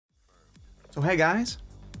So hey guys,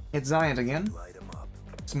 it's Zion again.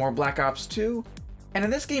 Some more Black Ops 2, and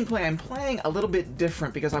in this gameplay I'm playing a little bit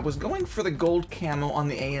different because I was going for the gold camo on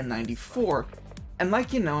the AN-94, and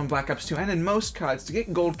like you know in Black Ops 2 and in most CODs, to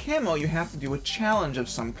get gold camo you have to do a challenge of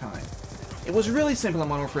some kind. It was really simple in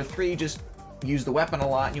Modern Warfare 3, just use the weapon a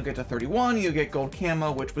lot and you get to 31, you get gold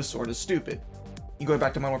camo, which was sort of stupid. You go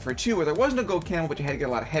back to Modern Warfare 2 where there wasn't a gold camo but you had to get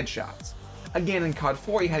a lot of headshots. Again in COD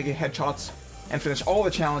 4 you had to get headshots and finish all the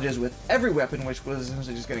challenges with every weapon, which was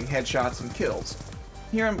essentially just getting headshots and kills.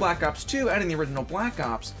 Here in Black Ops 2 and in the original Black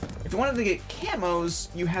Ops, if you wanted to get camos,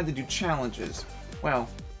 you had to do challenges. Well,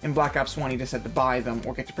 in Black Ops 1 you just had to buy them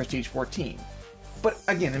or get to Prestige 14. But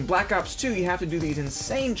again, in Black Ops 2 you have to do these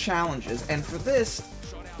insane challenges, and for this,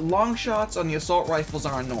 long shots on the assault rifles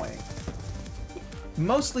are annoying.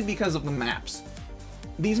 Mostly because of the maps.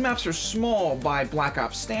 These maps are small by Black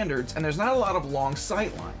Ops standards, and there's not a lot of long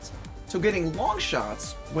sight lines. So getting long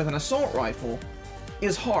shots with an assault rifle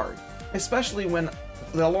is hard, especially when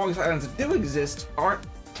the long sight lines that do exist aren't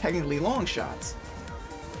technically long shots.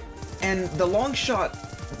 And the long shot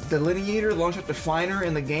delineator, long shot definer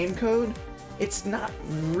in the game code, it's not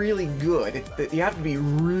really good. You have to be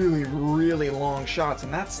really, really long shots,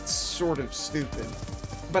 and that's sort of stupid.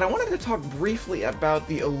 But I wanted to talk briefly about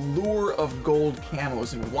the allure of gold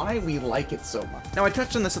camos and why we like it so much. Now I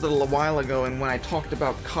touched on this a little while ago and when I talked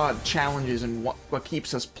about COD challenges and what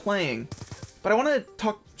keeps us playing, but I want to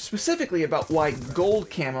talk specifically about why gold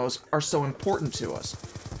camos are so important to us.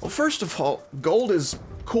 Well, first of all, gold is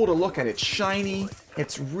cool to look at. It's shiny,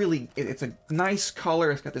 it's a nice color,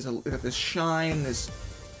 it's got this shine, this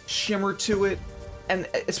shimmer to it, and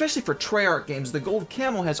especially for Treyarch games, the gold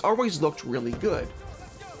camo has always looked really good.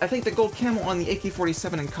 I think the gold camo on the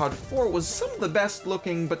AK-47 in COD 4 was some of the best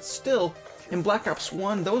looking, but still, in Black Ops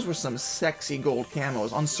 1, those were some sexy gold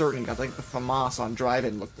camos on certain guns, like the FAMAS on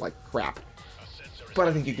Drive-In looked like crap. But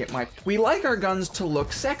I think you get my... We like our guns to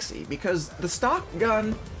look sexy, because the stock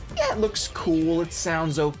gun, yeah, it looks cool, it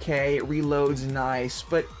sounds okay, it reloads nice,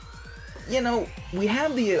 but, you know, we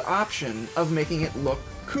have the option of making it look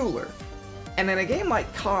cooler. And in a game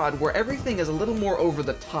like COD, where everything is a little more over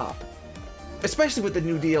the top, especially with the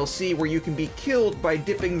new DLC where you can be killed by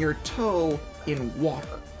dipping your toe in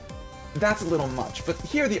water. That's a little much, but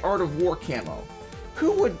here the Art of War camo.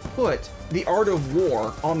 Who would put the Art of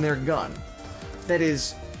War on their gun? That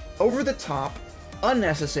is over the top,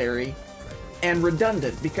 unnecessary, and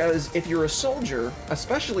redundant, because if you're a soldier,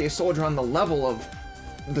 especially a soldier on the level of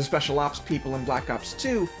the Special Ops people in Black Ops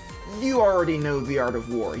 2, you already know the Art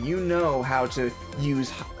of War. You know how to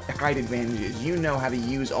use height advantages. You know how to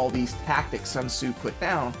use all these tactics Sun Tzu put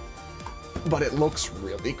down. But it looks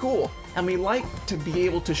really cool. And we like to be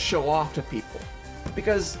able to show off to people.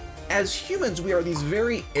 Because as humans, we are these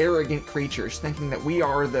very arrogant creatures, thinking that we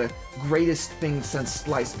are the greatest thing since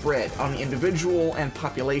sliced bread on the individual and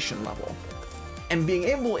population level. And being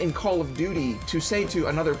able in Call of Duty to say to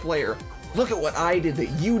another player, "Look at what I did that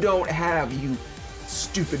you don't have, you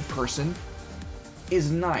stupid person," is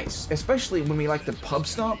nice, especially when we like to pub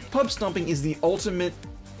stomp. Pub stomping is the ultimate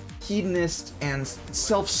hedonist and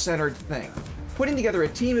self-centered thing. Putting together a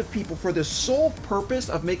team of people for the sole purpose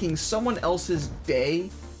of making someone else's day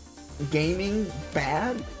gaming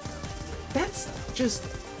bad, that's just,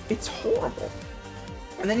 it's horrible.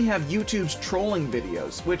 And then you have YouTube's trolling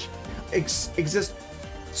videos, which exist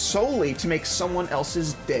solely to make someone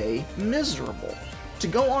else's day miserable. To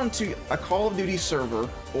go onto a Call of Duty server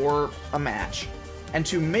or a match and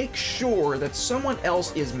to make sure that someone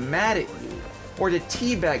else is mad at you, or to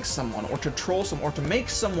teabag someone, or to troll someone, or to make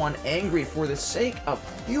someone angry for the sake of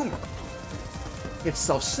humor. It's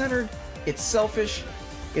self-centered, it's selfish,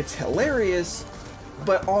 it's hilarious,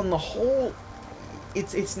 but on the whole,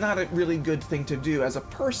 it's not a really good thing to do as a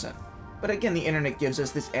person. But again, the internet gives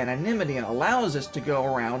us this anonymity and allows us to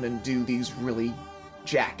go around and do these really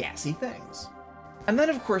jackassy things. And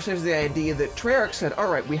then, of course, there's the idea that Treyarch said,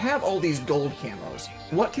 alright, we have all these gold camos.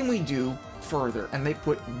 What can we do further? And they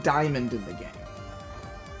put diamond in the game.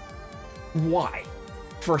 Why?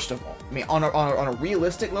 First of all, I mean, on a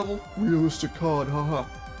realistic level, realistic COD, haha,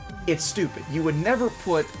 it's stupid. You would never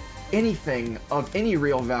put anything of any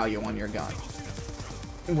real value on your gun.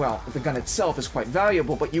 Well, the gun itself is quite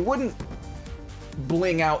valuable, but you wouldn't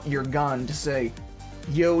bling out your gun to say,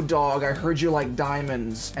 "Yo, dog, I heard you like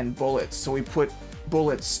diamonds and bullets, so we put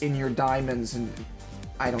bullets in your diamonds," and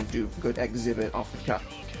I don't do good exhibit off the cuff.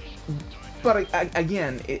 But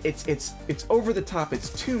again, it's over the top, it's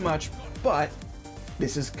too much, but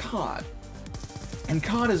this is COD. And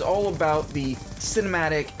COD is all about the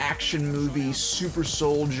cinematic action movie, super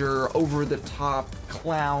soldier, over the top,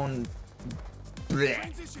 clown, bleh.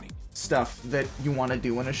 stuff that you want to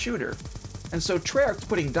do in a shooter. And so Treyarch's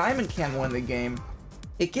putting diamond camo in the game,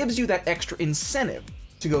 it gives you that extra incentive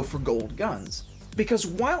to go for gold guns. Because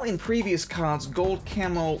while in previous CODs, gold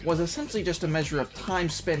camo was essentially just a measure of time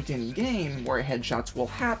spent in-game, where headshots will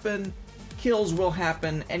happen, kills will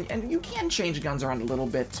happen, and you can change guns around a little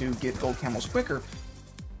bit to get gold camos quicker,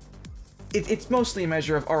 it's mostly a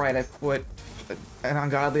measure of, alright, I've put an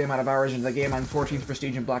ungodly amount of hours into the game, I'm 14th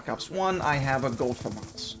Prestige in Black Ops 1, I have a gold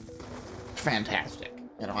FAMAS. Fantastic.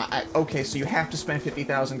 You know, okay, so you have to spend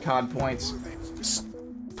 50,000 COD points,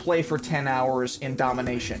 play for 10 hours in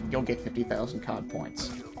Domination, you'll get 50,000 COD points.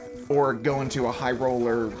 Or go into a high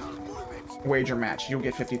roller wager match, you'll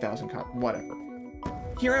get 50,000 COD, whatever.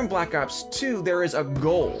 Here in Black Ops 2, there is a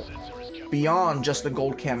goal beyond just the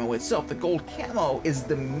gold camo itself. The gold camo is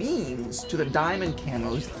the means to the diamond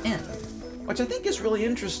camo's end, which I think is really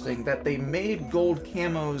interesting, that they made gold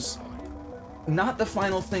camos not the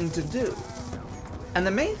final thing to do. And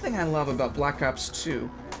the main thing I love about Black Ops 2,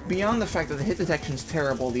 beyond the fact that the hit detection's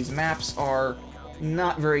terrible, these maps are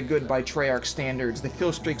not very good by Treyarch standards, the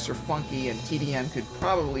kill streaks are funky, and TDM could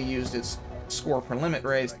probably use its score per limit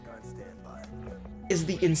raised, is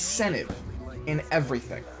the incentive in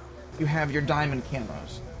everything. You have your diamond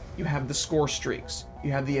camos, you have the score streaks,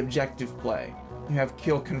 you have the objective play, you have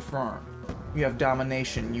kill confirm, you have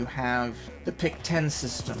domination, you have the pick 10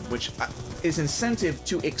 system, which is incentive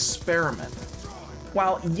to experiment.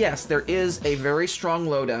 While, yes, there is a very strong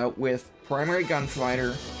loadout with primary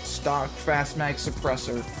gunfighter, stock fast mag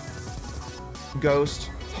suppressor, ghost,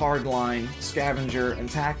 hardline, scavenger, and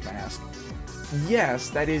tac mask, yes,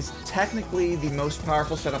 that is technically the most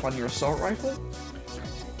powerful setup on your assault rifle.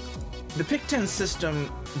 The pick 10 system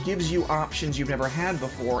gives you options you've never had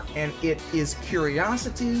before, and it is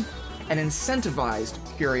curiosity and incentivized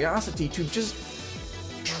curiosity to just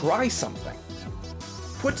try something.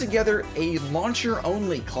 Put together a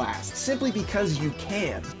launcher-only class, simply because you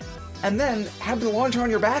can, and then have the launcher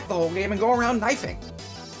on your back the whole game and go around knifing.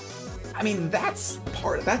 I mean, that's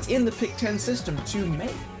in the pick 10 system to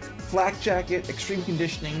make. Flak Jacket, Extreme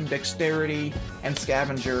Conditioning, Dexterity, and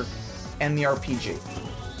Scavenger, and the RPG.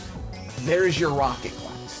 There's your rocket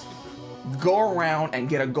class. Go around and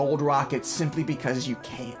get a gold rocket simply because you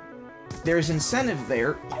can. There's incentive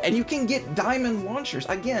there, and you can get diamond launchers.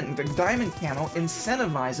 Again, the diamond camo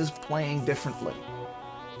incentivizes playing differently.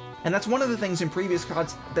 And that's one of the things in previous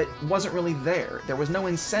CODs that wasn't really there. There was no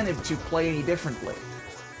incentive to play any differently.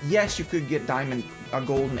 Yes, you could get a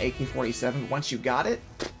golden AK-47, but once you got it,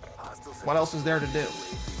 what else is there to do?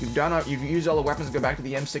 You've used all the weapons to go back to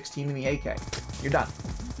the M16 and the AK. You're done.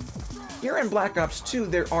 Here in Black Ops 2,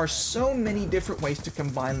 there are so many different ways to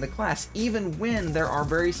combine the class, even when there are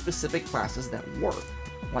very specific classes that work,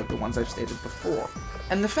 like the ones I've stated before.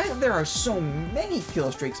 And the fact that there are so many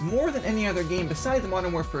kill streaks, more than any other game besides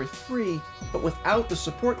Modern Warfare 3, but without the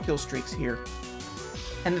support kill streaks here,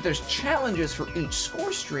 and that there's challenges for each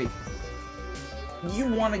score streak, you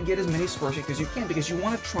want to get as many score streaks as you can, because you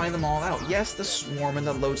want to try them all out. Yes, the Swarm and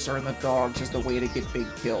the Lodestar and the Dogs is the way to get big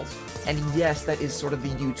kills. And yes, that is sort of the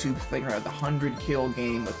YouTube thing, right? The 100 kill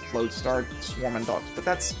game with Lodestar, Swarm, and Dogs.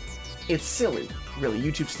 But it's silly, really.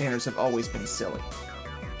 YouTube standards have always been silly.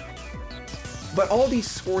 But all these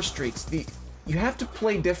score streaks, you have to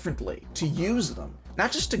play differently to use them,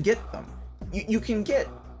 not just to get them. You can get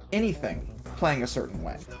anything playing a certain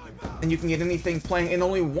way. And you can get anything playing in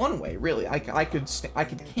only one way, really. I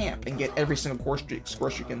could camp and get every single score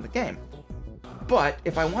streak in the game. But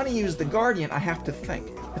if I want to use the Guardian, I have to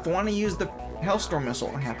think. If I want to use the Hellstorm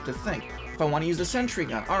missile, I have to think. If I want to use the Sentry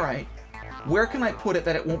gun, alright, where can I put it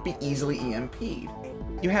that it won't be easily EMP'd?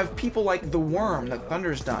 You have people like the Worm that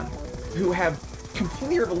Thunder's done, who have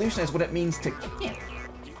completely revolutionized what it means to camp.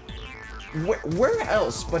 Where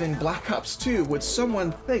else but in Black Ops 2 would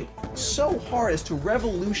someone think so hard as to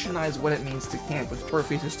revolutionize what it means to camp with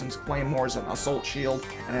trophy systems, claymores, an assault shield,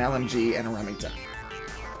 an LMG, and a Remington?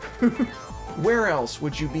 Where else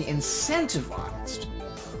would you be incentivized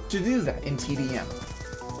to do that in TDM?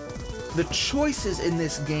 The choices in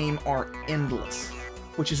this game are endless,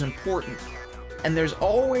 which is important, and there's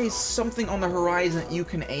always something on the horizon that you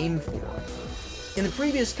can aim for. In the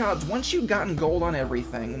previous CODs, once you'd gotten gold on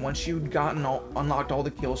everything, once you'd unlocked all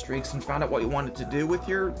the kill streaks and found out what you wanted to do with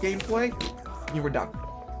your gameplay, you were done.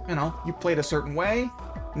 You know, you played a certain way,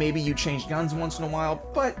 maybe you changed guns once in a while,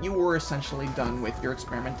 but you were essentially done with your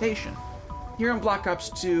experimentation. Here in Black Ops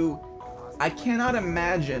 2, I cannot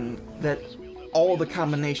imagine that all the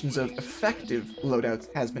combinations of effective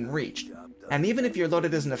loadouts has been reached. And even if your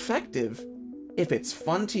loadout isn't effective, if it's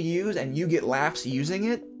fun to use and you get laughs using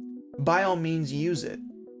it, by all means use it.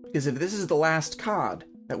 Because if this is the last COD,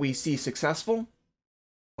 that we see successful,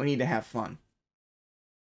 we need to have fun.